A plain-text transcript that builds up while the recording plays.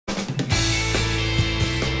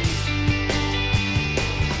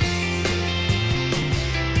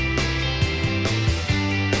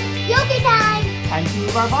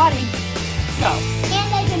our body. So.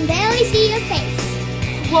 And I can barely see your face.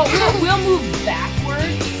 Well, we'll move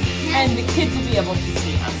backwards, and the kids will be able to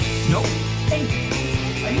see us. Nope. Thank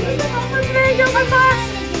you. Are you in the helper today, yoga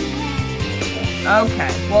class?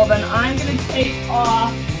 Okay. Well, then I'm going to take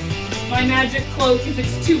off my magic cloak if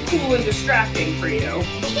it's too cool and distracting for you.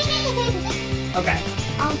 Okay.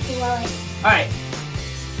 I'll blow it. All right.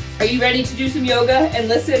 Are you ready to do some yoga and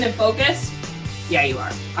listen and focus? Yeah, you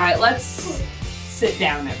are. All right, let's sit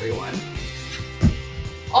down, everyone.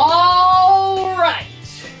 All right.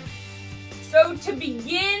 So to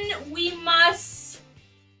begin, we must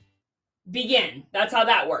begin. That's how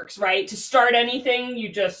that works, right? To start anything, you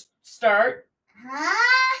just start.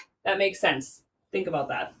 Huh? That makes sense. Think about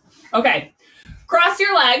that. Okay. Cross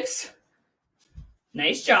your legs.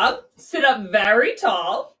 Nice job. Sit up very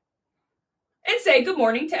tall. And say good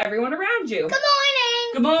morning to everyone around you. Good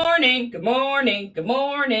morning. Good morning. Good morning. Good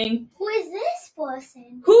morning. Who is this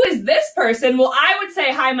person? Who is this person? Well, I would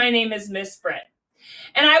say, hi, my name is Miss Britt.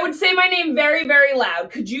 And I would say my name very, very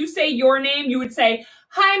loud. Could you say your name? You would say,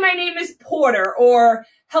 hi, my name is Porter, or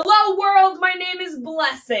hello, world, my name is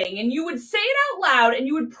Blessing. And you would say it out loud, and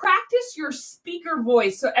you would practice your speaker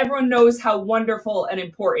voice so everyone knows how wonderful and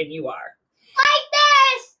important you are. Like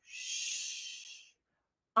this. Shh.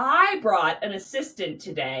 I brought an assistant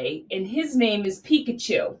today, and his name is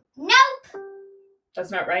Pikachu. Nope.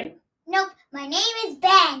 That's not right? Nope. My name is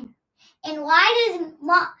Ben. And why do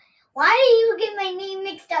you get my name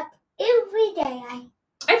mixed up every day?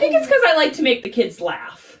 I think it's because I like to make the kids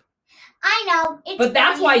laugh. I know. But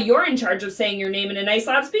that's why you're in charge of saying your name in a nice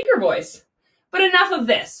loud speaker voice. But enough of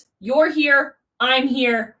this. You're here. I'm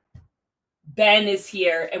here. Ben is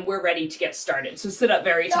here. And we're ready to get started. So sit up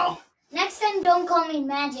very tall. Next time, don't call me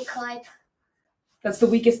Magikarp. That's the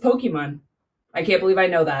weakest Pokemon. I can't believe I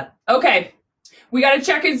know that. Okay. We got to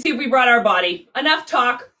check and see if we brought our body. Enough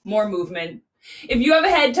talk. More movement. If you have a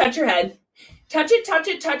head, touch your head. Touch it, touch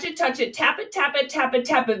it, touch it, touch it. Tap it, tap it, tap it,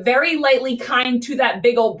 tap it. Very lightly, kind to that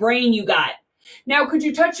big old brain you got. Now, could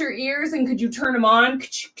you touch your ears and could you turn them on?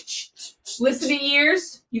 Listening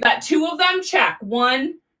ears. You got 2 of them? Check.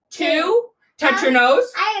 1, 2. Touch your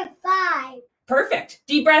nose. I have 5. Perfect.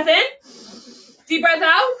 Deep breath in. Deep breath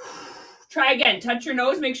out. Try again. Touch your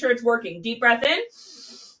nose. Make sure it's working. Deep breath in.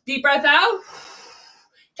 Deep breath out.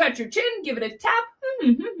 Touch your chin. Give it a tap.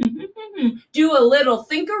 Do a little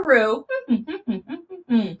thinkaroo.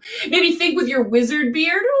 Maybe think with your wizard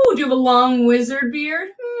beard. Oh, do you have a long wizard beard?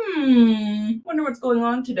 Wonder what's going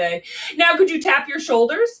on today. Now, could you tap your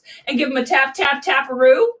shoulders and give them a tap, tap,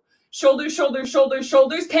 taparoo? Shoulders, shoulders, shoulders,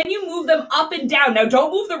 shoulders. Can you move them up and down? Now,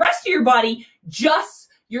 don't move the rest of your body, just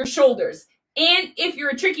your shoulders. And if you're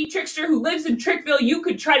a tricky trickster who lives in Trickville, you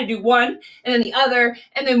could try to do 1, and then the other,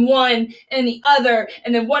 and then 1, and the other,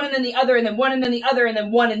 and then 1, and then the other, and then 1, and then the other, and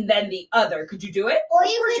then 1, and then the other. Could you do it? Or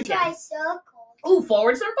you could try circles. Ooh,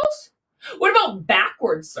 forward circles? What about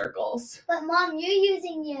backward circles? But Mom, you're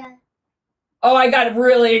using your... Oh, I got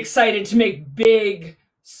really excited to make big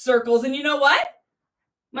circles. And you know what?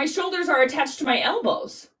 My shoulders are attached to my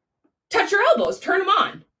elbows. Touch your elbows. Turn them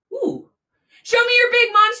on. Ooh. Show me your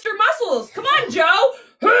big monster muscles. Come on, Joe.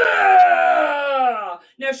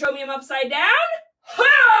 Now show me them upside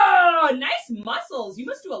down. Nice muscles. You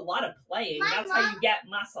must do a lot of playing. That's how you get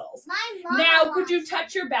muscles. Now, could you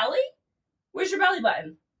touch your belly? Where's your belly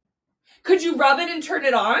button? Could you rub it and turn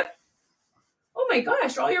it on? Oh my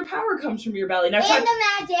gosh, all your power comes from your belly. Now and the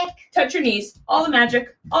magic. Touch your knees. All the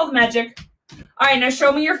magic. All the magic. All right, now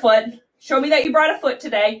show me your foot. Show me that you brought a foot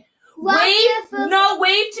today. Wave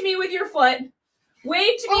to me with your foot.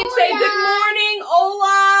 Wave to me and say, good morning,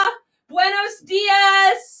 hola, buenos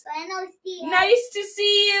dias. Buenos dias. Nice to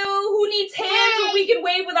see you. Who needs hands when we can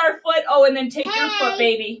wave with our foot? Oh, and then take your foot,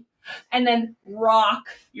 baby. And then rock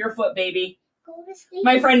your foot, baby. Go to sleep.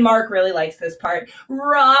 My friend Mark really likes this part.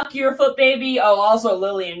 Rock your foot, baby. Oh, also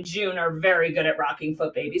Lily and June are very good at rocking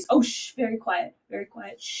foot babies. Oh, shh, very quiet, very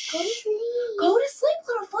quiet. Shh. Go to sleep. Go to sleep,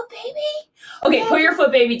 little foot baby. Okay, put your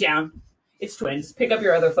foot baby down. It's twins. Pick up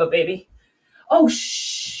your other foot baby. Oh,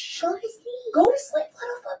 shh. Go to sleep. Go to sleep,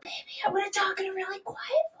 little foot baby. I'm going to talk in a really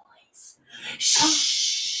quiet voice.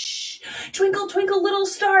 Shh. Twinkle, twinkle, little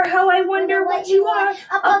star, how I wonder what you are.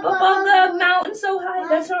 Up above the mountain so high.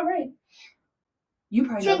 That's not right. You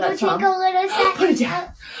probably know that song. Twinkle, little star. Put it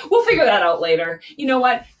down. We'll figure that out later. You know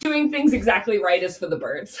what? Doing things exactly right is for the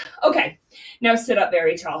birds. Okay. Now sit up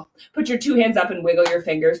very tall. Put your 2 hands up and wiggle your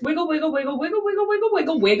fingers. Wiggle, wiggle, wiggle, wiggle, wiggle, wiggle,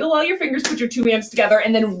 wiggle. Wiggle all your fingers. Put your 2 hands together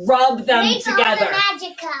and then rub them together. All the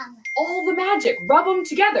magic come. All the magic. Rub them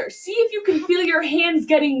together. See if you can feel your hands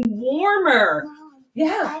getting warmer. Mom,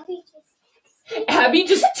 Yeah. Abby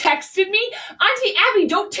just texted me. Auntie Abby,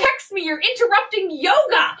 don't text me. You're interrupting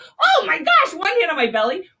yoga. Oh my gosh. One hand on my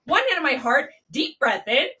belly, one hand on my heart. Deep breath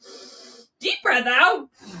in, deep breath out.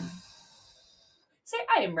 Say,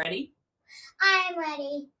 I am ready. I'm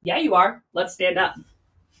ready. Yeah, you are. Let's stand up.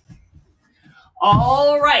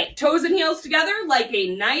 All right. Toes and heels together like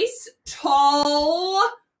a nice, tall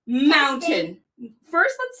mountain.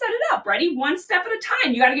 First, let's set it up. Ready? One step at a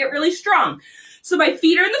time. You got to get really strong. So my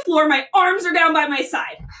feet are in the floor. My arms are down by my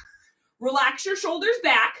side. Relax your shoulders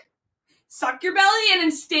back. Suck your belly in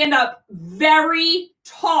and stand up very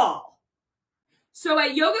tall. So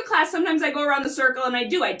at yoga class, sometimes I go around the circle and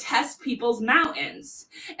I test people's mountains.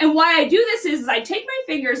 And why I do this is I take my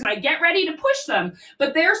fingers and I get ready to push them,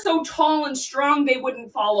 but they're so tall and strong they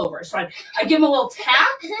wouldn't fall over. So I give them a little tap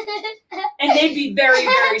and they'd be very,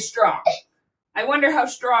 very strong. I wonder how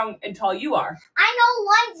strong and tall you are. I know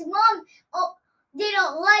once Mom did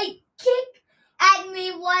a light kick at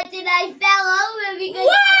me once and I fell over because...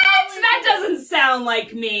 What? That doesn't sound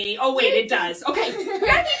like me. Oh, wait, it does. Okay, we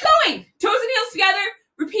gotta keep going. Toes and heels together.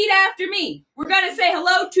 Repeat after me. We're gonna say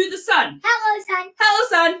hello to the sun. Hello, sun. Hello,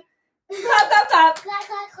 sun. Clap, clap, clap. Clap,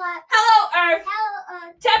 clap, clap. Hello, earth. Hello,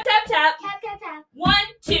 earth. Tap, tap, tap. Tap, tap, tap. 1,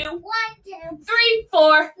 2, 1, 2, 3,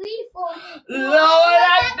 4. 3, 4. Lower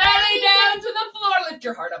that belly down to the floor. Lift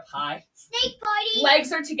your heart up high. Snake party.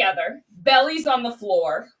 Legs are together. Belly's on the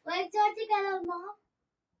floor. Legs are together, Mom.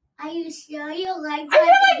 Are you sure your legs I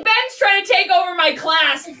feel like Ben's trying to take over my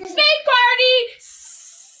class. Snake party.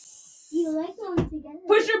 You like them together.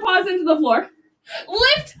 Push your paws into the floor.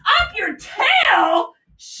 Lift up your tail.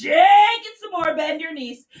 Shake it some more. Bend your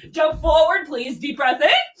knees. Jump forward, please. Deep breath in.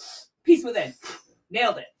 Peace within.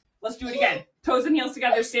 Nailed it. Let's do it again. Toes and heels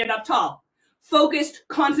together. Stand up tall. Focused.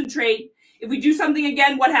 Concentrate. If we do something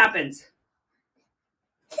again, what happens?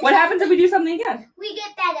 What happens if we do something again? We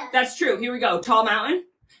get better. That's true. Here we go. Tall mountain.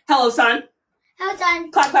 Hello, sun. Hello,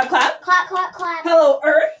 sun. Clap, clap, clap. Clap, clap, clap. Hello,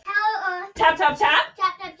 earth. Hello, earth. Tap, tap, tap.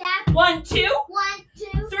 Tap, tap, tap. 1, 2. 1,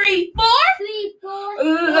 2, 3, 4. 3, 4.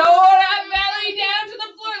 Lower that belly down to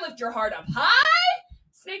the floor. Lift your heart up high.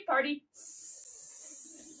 Snake party.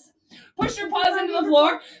 Push your paws into the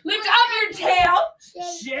floor. Lift up your tail.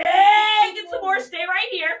 Shake it some more. Stay right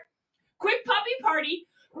here. Quick puppy party.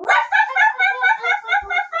 Ruff, ruff, ruff, ruff, ruff,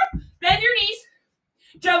 ruff, ruff. Bend your knees.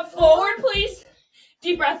 Jump forward, please.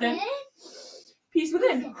 Deep breath in. Peace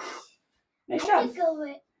within. Nice job.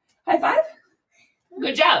 High five.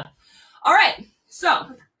 Good job. All right.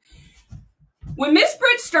 So, when Miss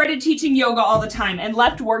Britt started teaching yoga all the time and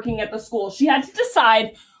left working at the school, she had to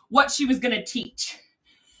decide what she was going to teach.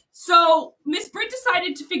 So, Miss Britt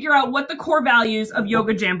decided to figure out what the core values of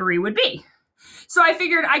Yoga Jamboree would be. So, I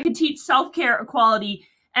figured I could teach self-care, equality,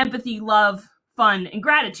 empathy, love, fun, and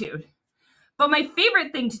gratitude. But my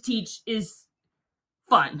favorite thing to teach is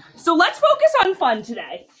fun. So let's focus on fun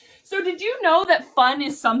today. So did you know that fun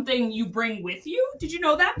is something you bring with you? Did you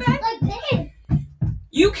know that, Ben? Like this.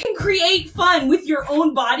 You can create fun with your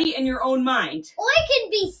own body and your own mind. Or it can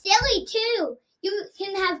be silly too.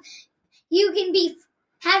 You can be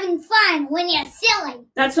having fun when you're silly.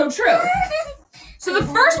 That's so true. So the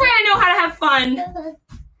first way I know how to have fun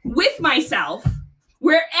with myself,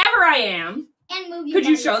 wherever I am, and move your could body.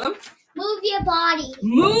 you show them? Move your body.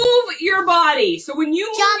 Move your body. So when you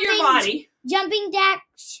move your body. Jumping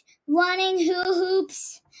jacks, running hula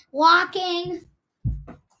hoops, walking.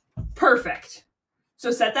 Perfect.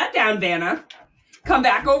 So set that down, Vanna. Come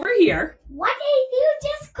back over here. What did you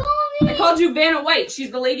just call me? I called you Vanna White.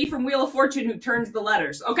 She's the lady from Wheel of Fortune who turns the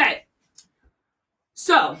letters. Okay.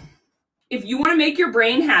 So, if you want to make your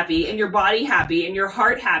brain happy and your body happy and your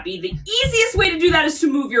heart happy, the easiest way to do that is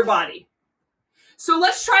to move your body. So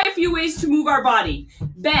let's try a few ways to move our body.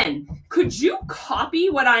 Ben, could you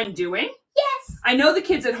copy what I'm doing? Yes. I know the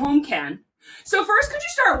kids at home can. So first, could you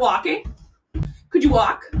start walking? Could you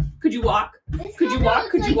walk? Could you walk? Could you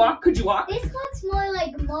walk? Could you walk? Could you walk? This looks more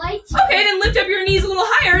like marching. Okay, then lift up your knees a little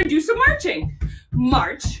higher and do some marching.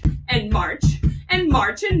 March and march and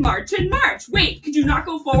march and march and march. Wait, could you not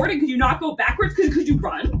go forward and could you not go backwards? Could you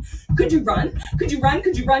run? Could you run? Could you run?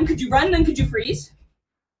 Could you run? Could you run? Then could you freeze?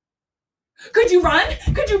 Could you run?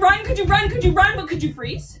 Could you run? Could you run? Could you run? But could you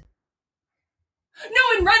freeze?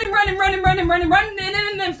 No, and run and run and run and run and run and run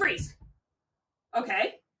and then freeze.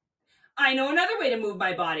 Okay. I know another way to move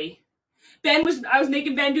my body. I was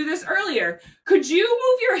making Ben do this earlier. Could you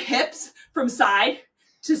move your hips from side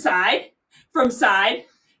to side, from side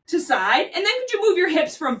to side? And then could you move your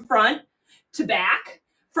hips from front to back,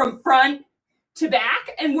 from front to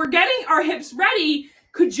back? And we're getting our hips ready.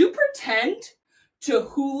 Could you pretend to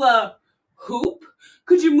hula hoop?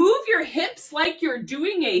 Could you move your hips like you're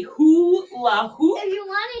doing a hula hoop? If you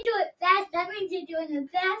want to do it fast, that means you're doing a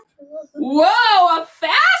fast hula hoop. Whoa, a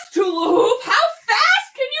fast hula hoop? How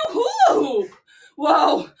fast can you hula hoop?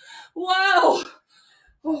 Whoa, whoa.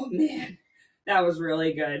 Oh man, that was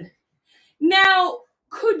really good. Now,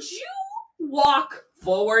 could you walk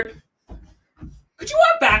forward? Could you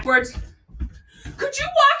walk backwards? Could you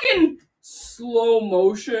walk in slow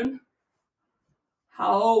motion?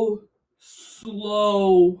 How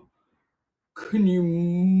slow can you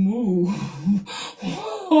move?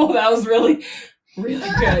 Oh, that was really, really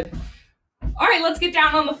good. All right, let's get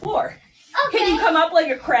down on the floor. Okay. Can you come up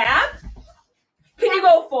like a crab? Can you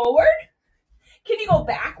go forward? Can you go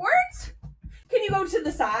backwards? Can you go to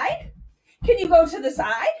the side? Can you go to the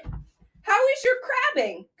side? How is your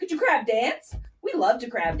crabbing? Could you crab dance? We love to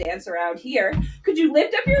crab dance around here. Could you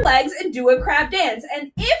lift up your legs and do a crab dance?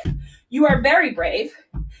 And if you are very brave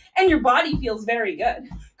and your body feels very good,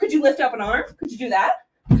 could you lift up an arm? Could you do that?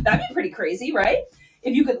 That'd be pretty crazy, right?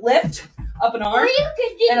 If you could lift up an arm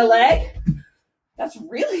and a leg, that's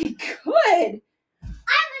really good.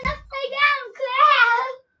 I'm an upside down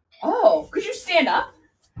crab. Oh, could you stand up?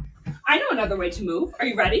 I know another way to move. Are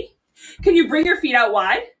you ready? Can you bring your feet out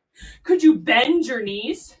wide? Could you bend your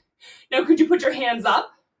knees? Now, could you put your hands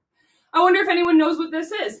up? I wonder if anyone knows what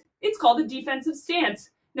this is. It's called a defensive stance.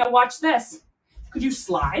 Now watch this. Could you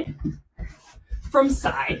slide from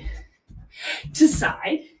side to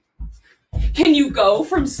side? Can you go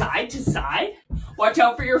from side to side? Watch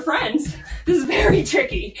out for your friends. This is very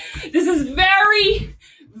tricky. This is very,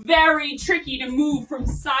 very tricky to move from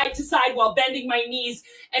side to side while bending my knees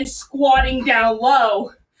and squatting down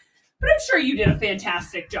low. But I'm sure you did a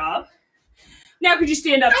fantastic job. Now, could you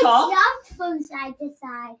stand up tall? I jumped from side to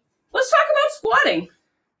side. Let's talk about squatting.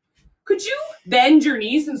 Could you bend your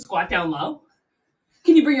knees and squat down low?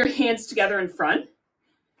 Can you bring your hands together in front?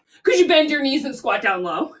 Could you bend your knees and squat down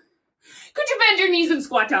low? Could you bend your knees and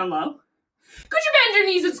squat down low? Could you bend your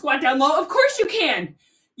knees and squat down low? Of course you can.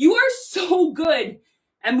 You are so good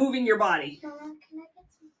at moving your body. Can I get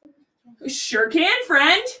something? Sure can,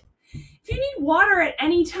 friend. If you need water at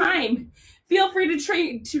any time, feel free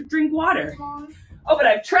to drink water. Oh, but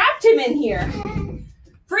I've trapped him in here.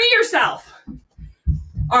 Free yourself.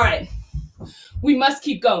 All right. We must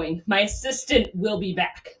keep going. My assistant will be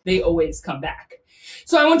back. They always come back.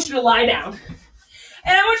 So I want you to lie down.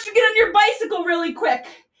 And I want you to get on your bicycle really quick.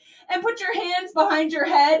 And put your hands behind your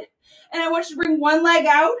head. And I want you to bring one leg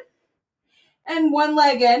out and one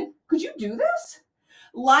leg in. Could you do this?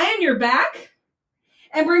 Lie on your back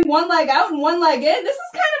and bring one leg out and one leg in. This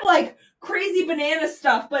is kind of like crazy banana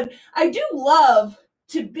stuff, but I do love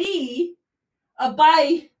to be a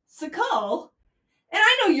bicycle. And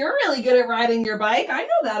I know you're really good at riding your bike. I know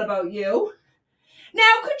that about you.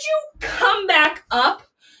 Now, could you come back up?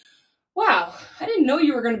 Wow, I didn't know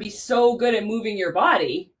you were going to be so good at moving your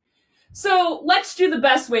body. So let's do the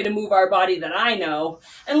best way to move our body that I know.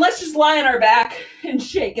 And let's just lie on our back and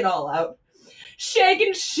shake it all out. Shake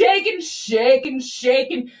and shake and shake and shake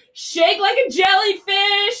and shake like a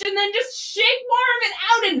jellyfish, and then just shake more of it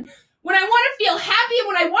out. And when I want to feel happy and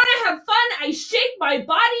when I want to have fun, I shake my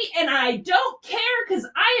body and I don't care because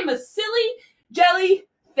I am a silly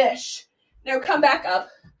jellyfish. Now come back up.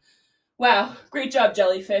 Wow, great job,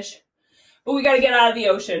 jellyfish. But we got to get out of the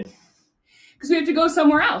ocean because we have to go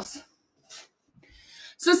somewhere else.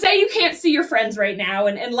 So say you can't see your friends right now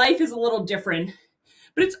and life is a little different,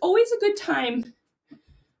 but it's always a good time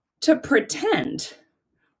to pretend.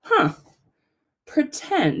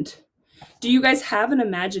 Pretend. Do you guys have an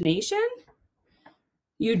imagination?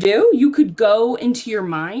 You do? You could go into your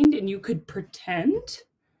mind and you could pretend?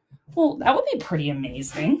 Well, that would be pretty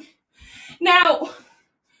amazing. Now,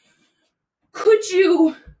 could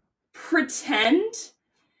you pretend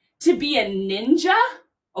to be a ninja?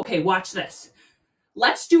 Okay, watch this.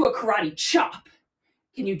 Let's do a karate chop.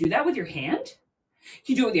 Can you do that with your hand?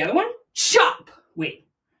 Can you do it with the other one? Chop. Wait.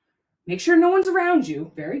 Make sure no one's around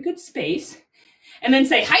you. Very good space. And then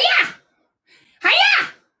say, hi-ya! Hi-ya!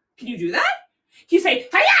 Can you do that? Can you say,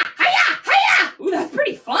 hi-ya! Hi-ya! Hi-ya! Ooh, that's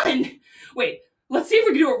pretty fun. Wait, let's see if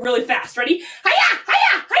we can do it really fast. Ready? Hi-ya!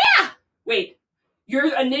 Hi-ya! Hi-ya! Wait, you're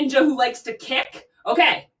a ninja who likes to kick?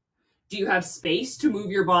 Okay. Do you have space to move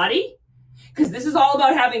your body? Because this is all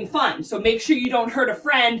about having fun. So make sure you don't hurt a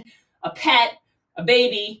friend, a pet, a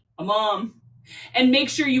baby, a mom. And make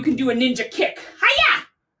sure you can do a ninja kick. Hi-ya!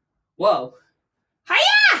 Whoa.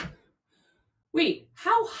 Hi-ya! Wait,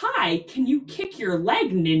 how high can you kick your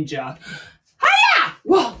leg, ninja? Hi-ya!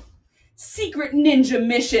 Whoa. Secret ninja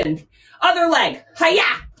mission. Other leg.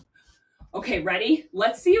 Hi-ya! Okay, ready?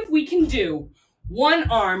 Let's see if we can do one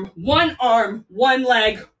arm, one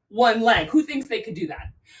leg, one leg. Who thinks they could do that?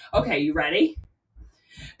 Okay, you ready?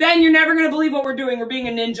 Ben, you're never going to believe what we're doing. We're being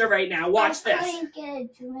a ninja right now. Watch this. I couldn't get a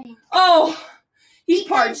drink. Oh, he's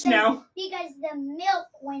parched now. Because the milk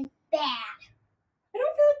went bad. I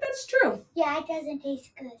don't feel like that's true. Yeah, it doesn't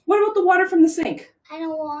taste good. What about the water from the sink? I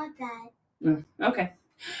don't want that. Okay.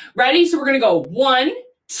 Ready? So we're going to go 1,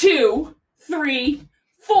 2, 3,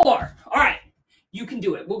 4. All right. You can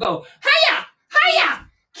do it. We'll go hiya, hiya,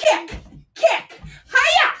 kick, kick,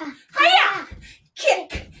 hiya, hiya,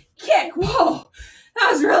 kick, kick. Whoa, that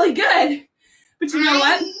was really good. But you know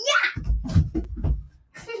what? Yeah.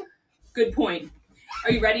 Good point.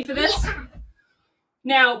 Are you ready for this? Yeah.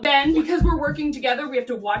 Now, Ben, because we're working together, we have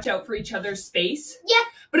to watch out for each other's space. Yep.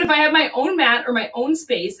 But if I have my own mat or my own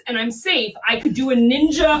space and I'm safe, I could do a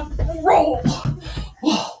ninja roll.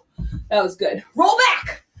 Whoa, that was good. Roll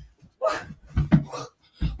back.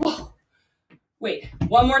 Whoa. Wait,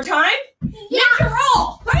 one more time? Yeah. Ninja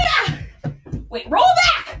roll. Hiya. Wait, roll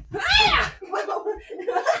back. Hiya.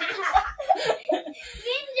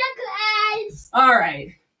 Ninja class. All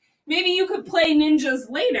right. Maybe you could play ninjas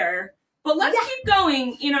later, but let's keep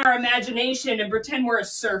going in our imagination and pretend we're a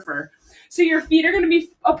surfer. So your feet are going to be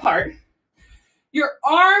apart. Your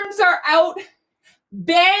arms are out.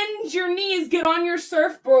 Bend your knees, get on your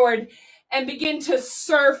surfboard, and begin to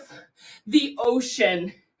surf the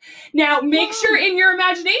ocean. Now, make sure in your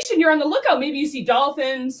imagination you're on the lookout. Maybe you see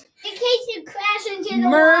dolphins. In case you crash into the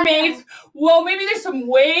mermaids. water. Well, maybe there's some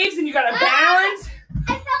waves and you got to balance.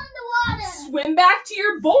 I fell in the water. Swim back to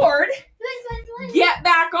your board. Swim. Get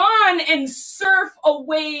back on and surf a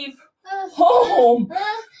wave home.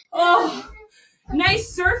 Oh,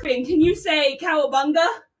 nice surfing. Can you say cowabunga?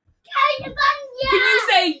 Cowabunga. Can you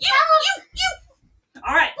say you?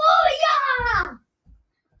 All right. Booyah!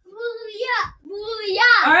 Booyah!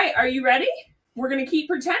 Booyah! All right, are you ready? We're going to keep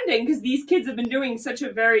pretending because these kids have been doing such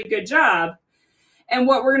a very good job. And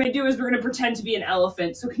what we're going to do is we're going to pretend to be an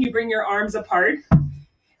elephant. So can you bring your arms apart?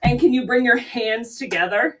 And can you bring your hands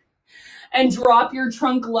together? And drop your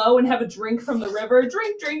trunk low and have a drink from the river.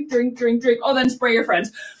 Drink, drink, drink, drink, drink. Oh, then spray your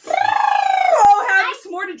friends. Oh, have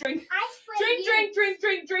some more to drink. Drink, drink, drink,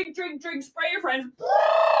 drink, drink, drink, drink. Spray your friends.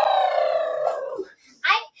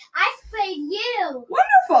 I sprayed you.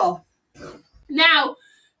 Wonderful. Now,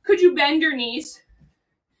 could you bend your knees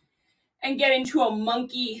and get into a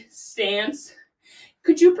monkey stance?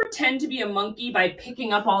 Could you pretend to be a monkey by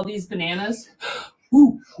picking up all these bananas?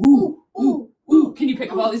 Ooh, ooh, ooh, ooh. Can you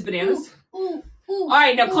pick up all these bananas? Ooh. All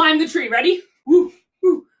right, now climb the tree. Ready? Ooh,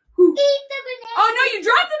 ooh, ooh. Eat the bananas. Oh, no, you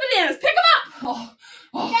dropped the bananas. Pick them up.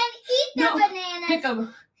 Oh, Then eat the bananas. Pick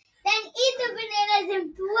them. Then eat the bananas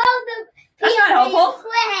and throw the That's not helpful.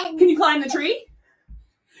 friend. Can you climb the tree?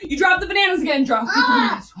 You drop the bananas again. Drop the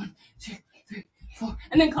bananas. 1, 2, 3, 4.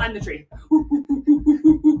 And then climb the tree. Ooh, ooh, ooh, ooh,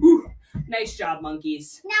 ooh, ooh, ooh. Nice job,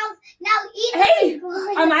 monkeys. Now eat Hey, the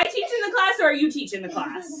bananas. am I teaching the class or are you teaching the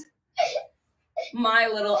class? My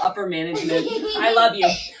little upper management. I love you.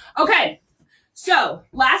 Okay, so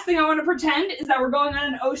last thing I want to pretend is that we're going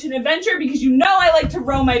on an ocean adventure because you know I like to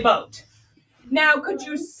row my boat. Now, could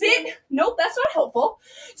you sit? Nope, that's not helpful.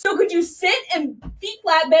 So could you sit and feet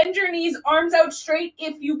flat, bend your knees, arms out straight,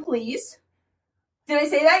 if you please? Did I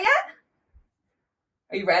say that yet?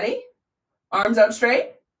 Are you ready? Arms out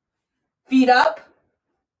straight. Feet up.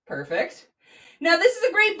 Perfect. Now, this is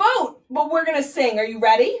a great boat, but we're going to sing. Are you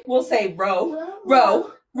ready? We'll say row,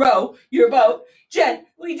 row, row your boat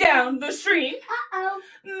gently down the stream. Uh-oh.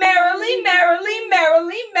 Merrily, merrily,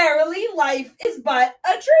 merrily, merrily, life is but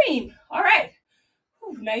a dream. All right.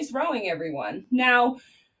 Ooh, nice rowing, everyone. Now,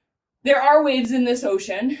 there are waves in this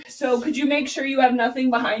ocean, so could you make sure you have nothing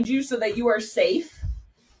behind you so that you are safe?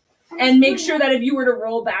 And make sure that if you were to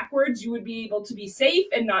roll backwards, you would be able to be safe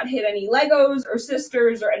and not hit any Legos or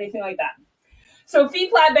sisters or anything like that. So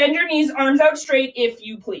feet flat, bend your knees, arms out straight, if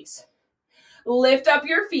you please. Lift up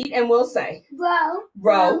your feet and we'll say, Row,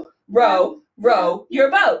 row, row, row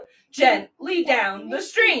your boat gently down the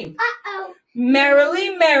stream. Uh-oh.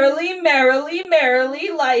 Merrily, merrily, merrily, merrily,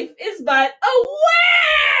 life is but a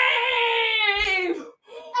wave.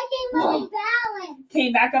 I can't really balance.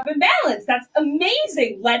 Came back up in balance. That's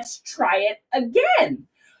amazing. Let's try it again.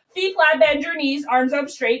 Feet flat, bend your knees, arms up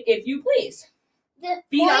straight, if you please.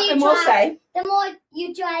 Feet up and we'll say, the more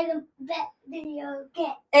you try, the better you'll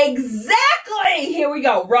get. Exactly. Here we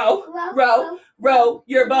go. Row, Row, row, row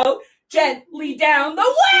your boat gently down the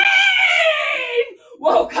wave.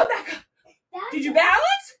 Whoa, come back up. Did you balance?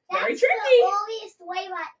 Very tricky. That's the earliest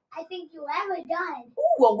wave I think you ever done.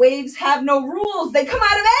 Ooh, well, waves have no rules. They come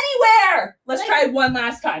out of anywhere. Let's try it one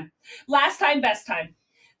last time. Last time, best time.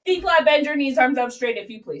 Feet flat, bend your knees, arms out straight if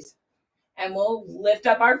you please. And we'll lift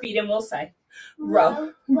up our feet and we'll say,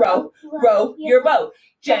 row, row, row your boat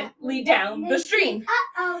gently down the stream.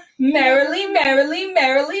 Uh-oh. Merrily, merrily,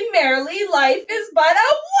 merrily, merrily, life is but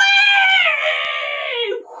a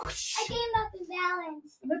wave! I came up in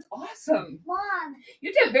balance. That's awesome. Mom.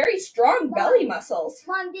 You have very strong belly muscles.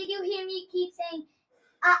 Mom, did you hear me keep saying,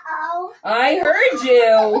 uh-oh? I heard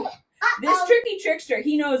you. Uh-oh. This tricky trickster,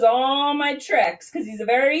 he knows all my tricks because he's a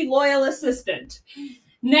very loyal assistant.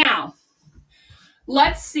 Now,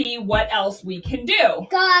 let's see what else we can do.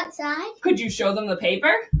 Go outside. Could you show them the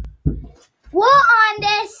paper? We're on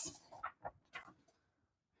this.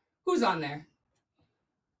 Who's on there?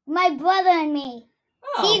 My brother and me.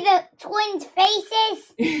 Oh. See the twins'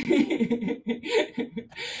 faces?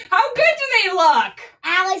 How good do they look?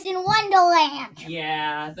 Alice in Wonderland.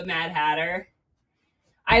 Yeah, the Mad Hatter.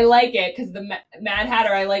 I like it because the Mad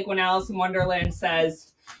Hatter, I like when Alice in Wonderland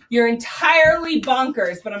says, you're entirely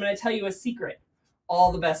bonkers, but I'm going to tell you a secret.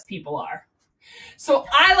 All the best people are. So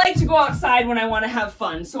I like to go outside when I want to have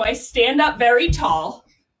fun. So I stand up very tall.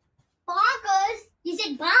 Bonkers? You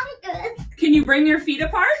said bonkers. Can you bring your feet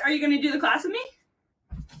apart? Are you going to do the class with me?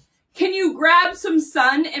 Can you grab some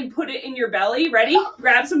sun and put it in your belly? Ready?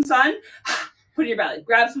 Grab some sun. Put it in your belly.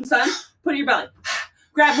 Grab some sun. Put it in your belly.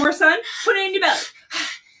 Grab more sun. Put it in your belly.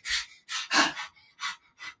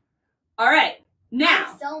 All right. Now,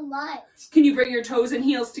 Thanks so much. Can you bring your toes and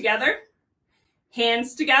heels together?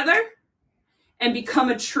 Hands together? And become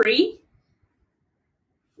a tree?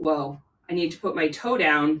 Whoa, I need to put my toe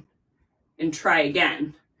down and try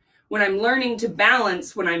again. When I'm learning to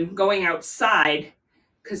balance when I'm going outside,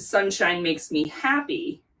 because sunshine makes me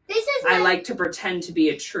happy, I like to pretend to be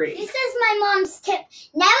a tree. This is my mom's tip.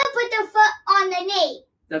 Never put the foot on the knee.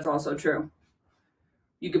 That's also true.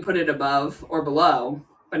 You could put it above or below,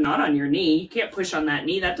 but not on your knee. You can't push on that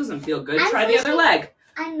knee. That doesn't feel good. Try the other leg.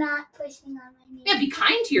 I'm not pushing on my knee. Yeah, be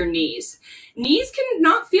kind to your knees. Knees can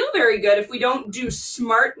not feel very good if we don't do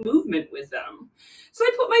smart movement with them. So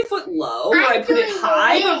I put my foot low or I put it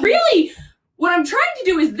high, but really what I'm trying to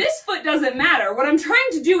do is this foot doesn't matter. What I'm trying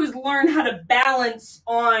to do is learn how to balance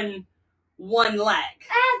on one leg.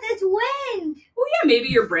 Ah, there's wind. Well, yeah, maybe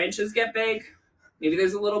your branches get big. Maybe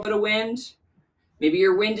there's a little bit of wind. Maybe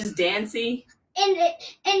your wind is dancy.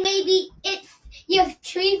 And maybe your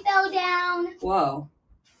tree fell down. Whoa.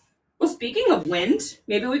 Well, speaking of wind,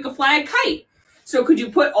 maybe we could fly a kite. So could you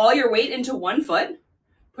put all your weight into one foot,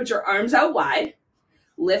 put your arms out wide,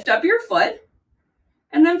 lift up your foot,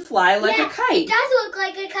 and then fly like a kite? It does look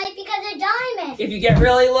like a kite because of diamond. If you get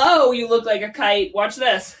really low, you look like a kite. Watch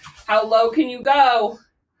this. How low can you go?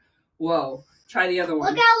 Whoa. Try the other one.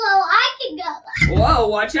 Look how low I can go. Whoa,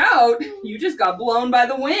 watch out. You just got blown by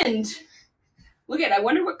the wind. Look at, I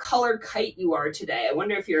wonder what color kite you are today. I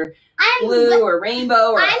wonder if you're blue or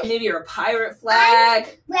rainbow or maybe you're a pirate flag.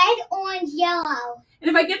 I'm red, orange, yellow. And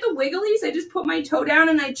if I get the wigglies, I just put my toe down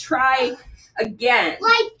and I try again.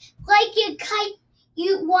 Like your kite,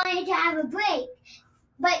 you wanted to have a break,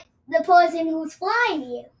 but the person who's flying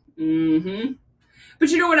you. Mm-hmm. But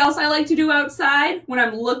you know what else I like to do outside when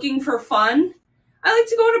I'm looking for fun? I like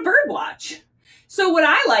to go on a bird watch. So what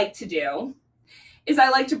I like to do is I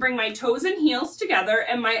like to bring my toes and heels together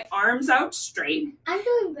and my arms out straight. I'm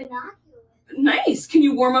doing binoculars. Nice. Can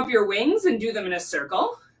you warm up your wings and do them in a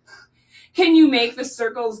circle? Can you make the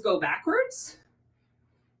circles go backwards?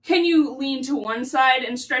 Can you lean to one side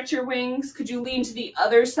and stretch your wings? Could you lean to the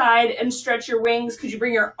other side and stretch your wings? Could you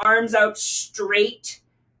bring your arms out straight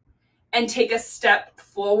and take a step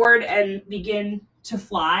forward and begin to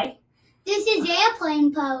fly? This is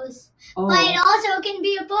airplane pose, Oh, but it also can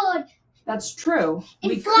be a bird. that's true.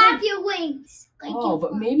 And flap your wings. Like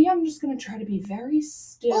But maybe I'm just going to try to be very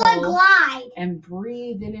still. Or glide. And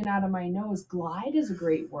breathe in and out of my nose. Glide is a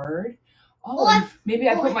great word. Or Maybe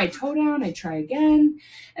I put my toe down, I try again,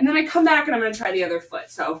 and then I come back and I'm going to try the other foot.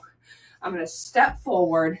 So I'm going to step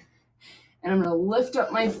forward and I'm going to lift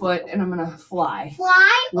up my foot and I'm going to fly.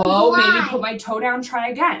 Fly or Whoa, glide? maybe put my toe down, try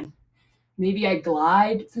again. Maybe I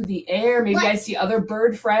glide through the air. Maybe I see other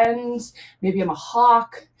bird friends. Maybe I'm a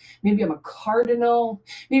hawk. Maybe I'm a cardinal.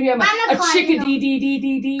 Maybe I'm a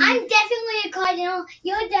chickadee-dee-dee-dee-dee. I'm definitely a cardinal.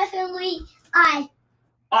 You're definitely a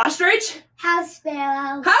ostrich? house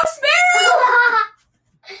sparrow. House sparrow!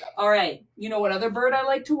 All right. You know what other bird I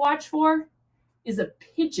like to watch for? Is a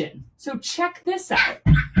pigeon. So check this out.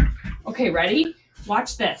 Okay, ready?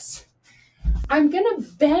 Watch this. I'm going to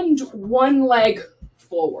bend one leg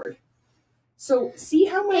forward. So see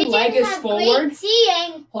how my leg is forward? Great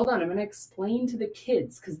seeing. Hold on, I'm going to explain to the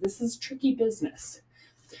kids because this is tricky business.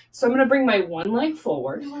 So I'm going to bring my one leg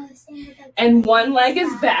forward and one leg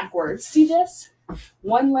is backwards. See this?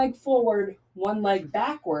 One leg forward, one leg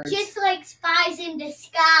backwards. Just like Spies in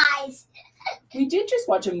Disguise. We did just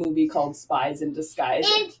watch a movie called Spies in Disguise.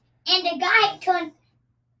 And a guy turned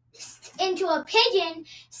into a pigeon.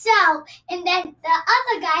 And then the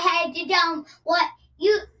other guy had to tell him what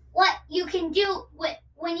you can do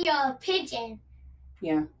when you're a pigeon.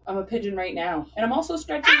 Yeah, I'm a pigeon right now. And I'm also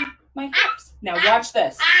stretching my hips. Now watch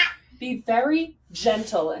this. Be very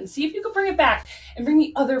gentle and see if you can bring it back and bring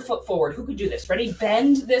the other foot forward. Who could do this? Ready?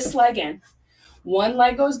 Bend this leg in. One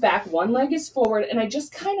leg goes back, one leg is forward, and I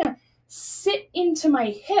just kind of sit into my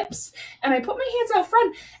hips and I put my hands out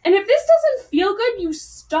front. And if this doesn't feel good, you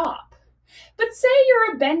stop. But say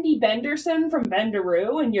you're a Bendy Benderson from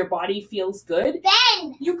Bendaroo and your body feels good.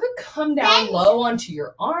 Bend! You could come down low onto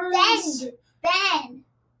your arms. Bend.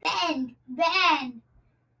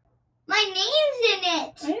 My name's in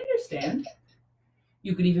it. I understand.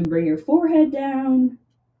 You could even bring your forehead down.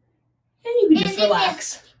 And you can just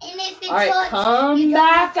relax. All right, come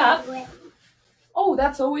back up. Oh,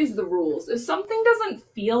 that's always the rules. If something doesn't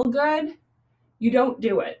feel good, you don't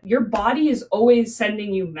do it. Your body is always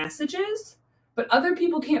sending you messages, but other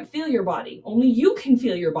people can't feel your body. Only you can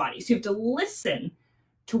feel your body. So you have to listen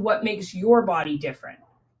to what makes your body different.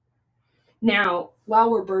 Now, while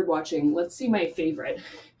we're bird watching, let's see my favorite.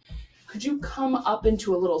 Could you come up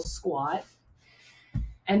into a little squat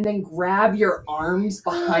and then grab your arms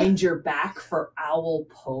behind your back for owl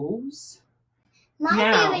pose? My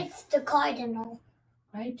favorite's the cardinal.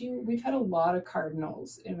 I do. We've had a lot of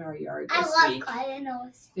cardinals in our yard this week. I love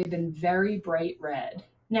cardinals. They've been very bright red.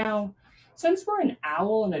 Now, since we're an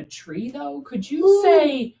owl in a tree, though, could you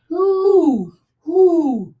say, hoo,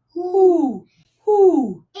 hoo, hoo,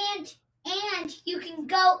 hoo? And you can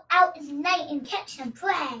go out at night and catch some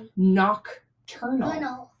prey.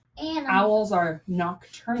 Nocturnal. Owls are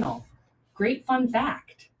nocturnal. Great fun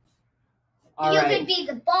fact. All right. Could be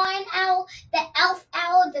the barn owl, the elf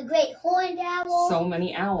owl, the great horned owl. So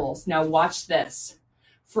many owls. Now watch this.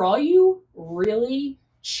 For all you really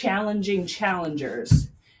challenging challengers,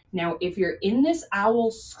 now if you're in this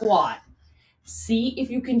owl squat, see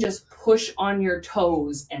if you can just push on your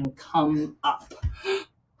toes and come up.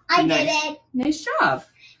 I did it. Nice job.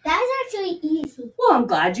 That was actually easy. Well, I'm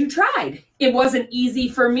glad you tried. It wasn't easy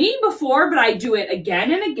for me before, but I do it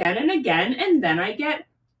again and again and again, and then I get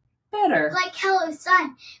better. Like Hello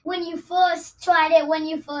Sun, when you first tried it, when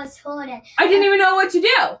you first heard it. I didn't even know what to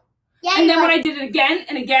do. Yeah, and then when I did it again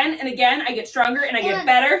and again and again, I get stronger and I get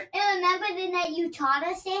better. And remember the night you taught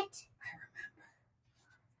us it? I remember.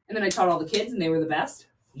 And then I taught all the kids and they were the best.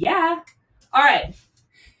 Yeah. All right.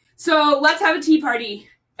 So let's have a tea party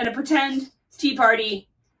and a pretend tea party.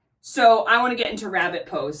 So I want to get into rabbit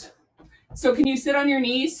pose. So can you sit on your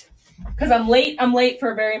knees? Because I'm late. I'm late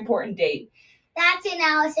for a very important date. That's in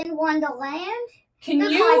Alice in Wonderland. Can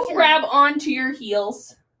you grab onto your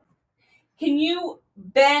heels? Can you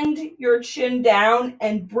bend your chin down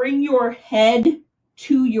and bring your head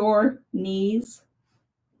to your knees?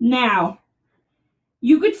 Now,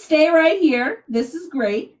 you could stay right here. This is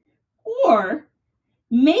great. Or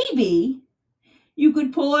maybe you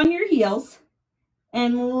could pull on your heels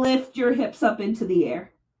and lift your hips up into the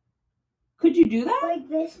air. Could you do that? Like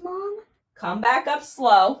this, Mom? Come back up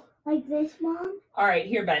slow. Like this, Mom? All right,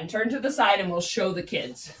 here, Ben, turn to the side and we'll show the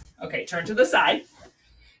kids. Okay, turn to the side.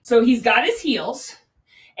 So he's got his heels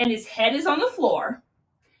and his head is on the floor.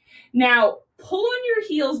 Now, pull on your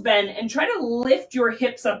heels, Ben, and try to lift your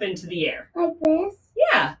hips up into the air. Like this?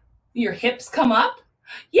 Yeah. Your hips come up.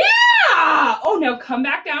 Yeah! Oh, now come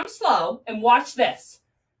back down slow and watch this.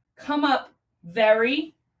 Come up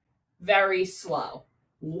very, very slow.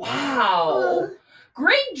 Wow.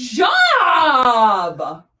 Great job!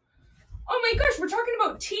 Oh my gosh, we're talking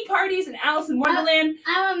about tea parties and Alice in Wonderland.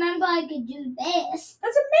 I remember I could do this.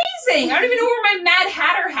 That's amazing. I don't even know where my Mad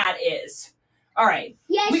Hatter hat is. All right.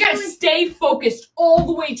 Yes, we got to stay focused all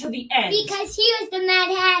the way to the end. Because he was the Mad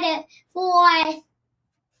Hatter for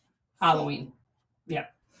Halloween. Yeah.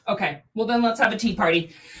 Okay. Well, then let's have a tea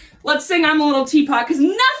party. Let's sing I'm a Little Teapot because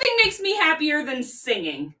nothing makes me happier than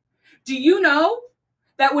singing. Do you know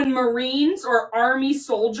that when Marines or Army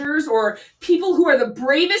soldiers or people who are the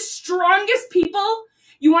bravest, strongest people,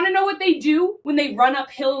 you want to know what they do when they run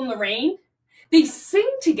uphill in the rain? They sing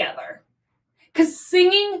together. Because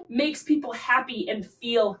singing makes people happy and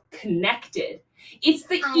feel connected. It's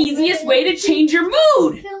the easiest way to change your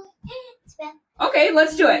mood. Okay,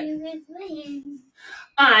 let's do it.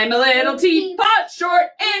 I'm a little teapot, short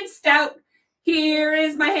and stout. Here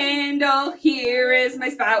is my handle, here is my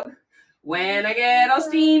spout. When I get all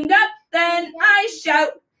steamed up, then I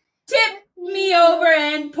shout, tip me over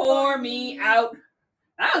and pour me out.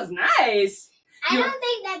 That was nice. I don't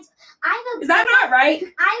think that's. Is that not right?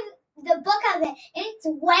 The book of it, and it's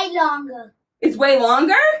way longer. It's way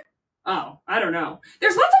longer? Oh, I don't know.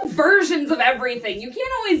 There's lots of versions of everything. You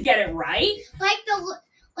can't always get it right. Like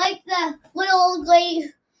the little old lady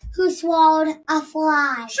who swallowed a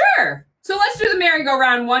fly. Sure. So let's do the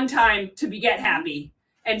merry-go-round one time to get happy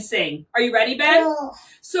and sing. Are you ready, Ben? Oh.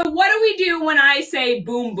 So what do we do when I say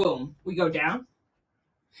boom, boom? We go down.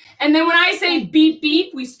 And then when I say beep,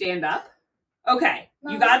 beep, we stand up. Okay.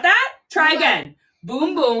 You got that? Try again.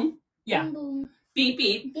 Boom, boom. Yeah. Boom, boom. Beep,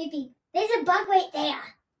 beep. Beep, beep. There's a bug right there.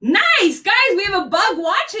 Nice! Guys, we have a bug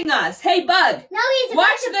watching us. Hey, bug. No, he's Watch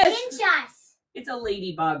about to this. pinch us. It's a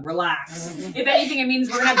ladybug. Relax. If anything, it means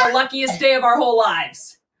we're going to have the luckiest day of our whole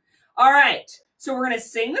lives. All right. So we're going to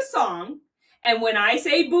sing the song. And when I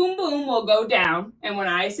say boom, boom, we'll go down. And when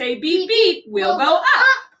I say beep, beep, we'll go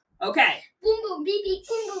up. Okay. Boom, boom, beep, beep,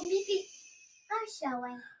 boom, boom, beep, beep. I'm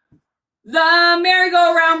showing. The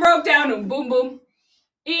merry-go-round broke down. And boom, boom.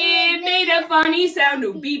 It made a funny sound.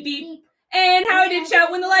 And beep, beep. And how did it shout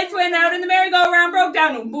when the lights went out and the merry-go-round broke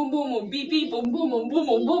down? And boom, boom, boom, beep, beep, boom, boom, boom, boom,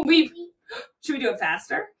 boom, boom, beep. Should we do it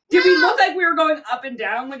faster? Did we look like we were going up and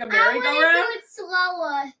down like a merry-go-round? I want to do it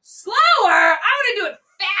slower. Slower? I want to do it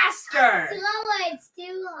faster. Slower. It's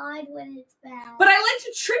too hard when it's fast. But I like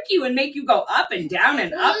to trick you and make you go up and down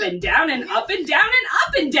and up and down and up and down and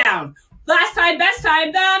up and down. Last time, best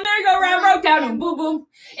time, the merry-go-round broke down and boom, boom.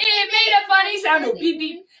 It made a funny sound, oh, beep,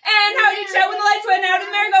 beep. And how did it shout when the lights went out and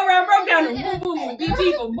the merry-go-round broke down and boom, boom, beep,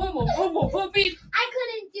 beep, boom, boom, boom, boom, boom, boom, beep. I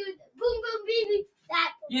couldn't do the boom, boom, beep, beep.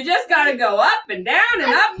 That. You just got to go up and down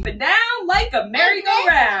like a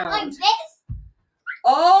merry-go-round. Like this.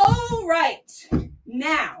 All right.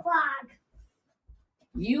 Now, Frog.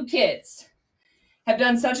 you kids have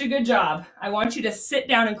done such a good job. I want you to sit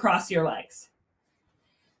down and cross your legs.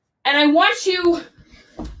 And I want you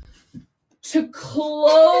to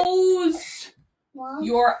close Mom?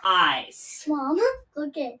 your eyes. Mom,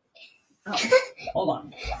 look at. Oh, hold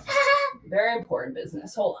on. Very important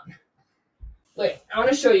business. Hold on. Wait, I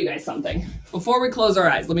want to show you guys something. Before we close our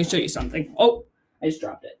eyes, let me show you something. Oh, I just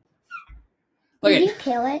dropped it. Look Did at you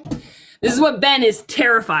kill it? This is what Ben is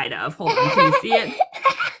terrified of. Hold on, can you see it?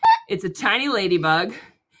 It's a tiny ladybug.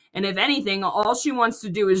 And if anything, all she wants to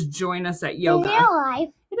do is join us at yoga. Is it alive?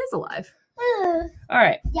 It is alive. All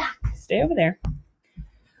right. Yeah. Stay over there.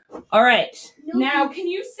 All right. Now, can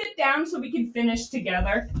you sit down so we can finish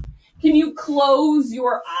together? Can you close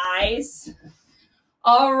your eyes?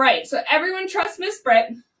 All right. So everyone trust Miss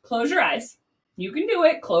Britt. Close your eyes. You can do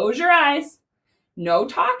it. Close your eyes. No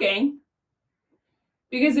talking.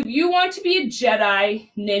 Because if you want to be a Jedi,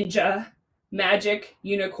 ninja, magic,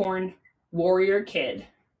 unicorn, warrior kid,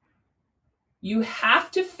 you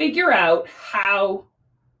have to figure out how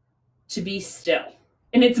to be still.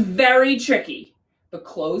 And it's very tricky. But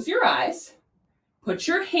close your eyes, put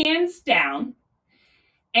your hands down,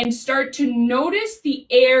 and start to notice the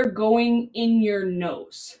air going in your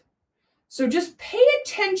nose. So just pay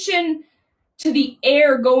attention to the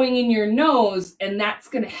air going in your nose, and that's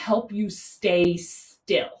going to help you stay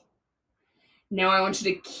still. Now I want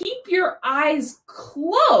you to keep your eyes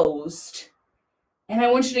closed, and I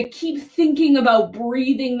want you to keep thinking about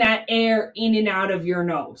breathing that air in and out of your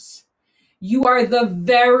nose. You are the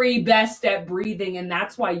very best at breathing, and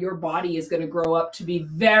that's why your body is going to grow up to be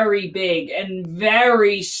very big and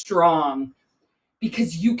very strong,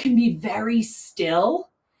 because you can be very still.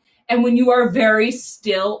 And when you are very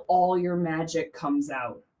still, all your magic comes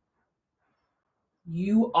out.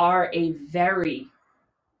 You are a very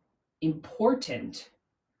important,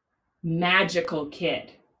 magical kid.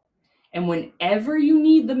 And whenever you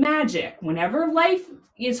need the magic, whenever life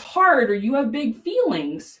is hard or you have big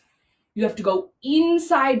feelings, you have to go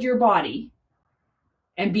inside your body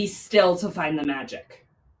and be still to find the magic.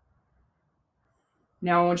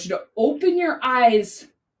 Now I want you to open your eyes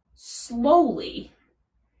slowly.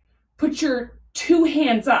 Put your 2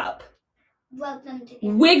 hands up. Rub them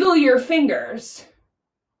together. Wiggle your fingers.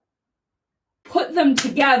 Put them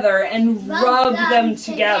together and rub them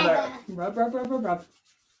together. Rub, rub, rub, rub, rub.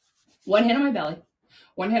 One hand on my belly.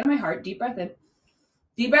 One hand on my heart. Deep breath in.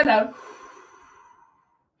 Deep breath out.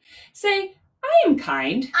 Say, I am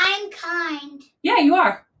kind. I'm kind. Yeah, you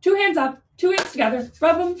are. 2 hands up. 2 hands together.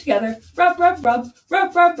 Rub them together. Rub, rub, rub.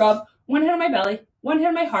 Rub, rub, rub. One hand on my belly. One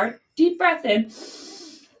hand on my heart. Deep breath in.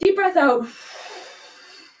 Deep breath out.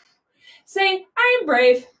 Say, I am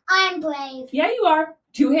brave. I'm brave. Yeah, you are.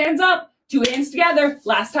 2 hands up. 2 hands together.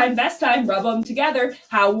 Last time, best time. Rub them together.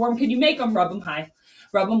 How warm can you make them? Rub them high.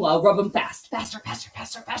 Rub them low, rub them fast. Faster, faster,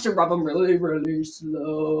 faster, faster. Rub them really, really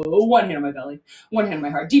slow. One hand on my belly, one hand on my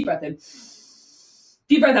heart. Deep breath in.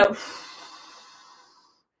 Deep breath out.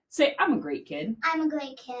 Say, I'm a great kid. I'm a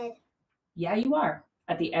great kid. Yeah, you are.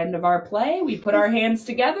 At the end of our play, we put our hands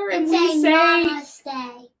together and we say say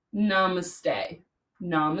Namaste. Namaste.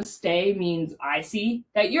 Namaste means I see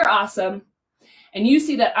that you're awesome and you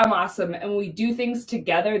see that I'm awesome, and when we do things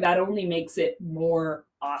together, that only makes it more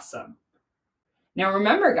awesome. Now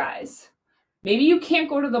remember, guys, maybe you can't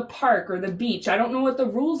go to the park or the beach. I don't know what the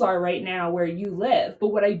rules are right now where you live, but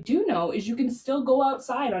what I do know is you can still go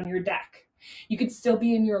outside on your deck. You can still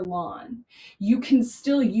be in your lawn. You can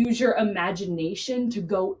still use your imagination to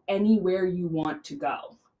go anywhere you want to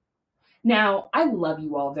go. Now, I love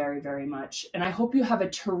you all very, very much, and I hope you have a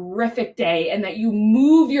terrific day and that you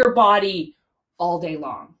move your body all day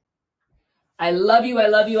long. I love you, I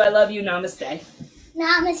love you, I love you. Namaste.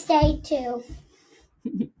 Namaste, too.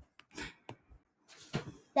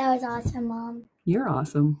 That was awesome, Mom. You're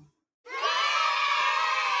awesome.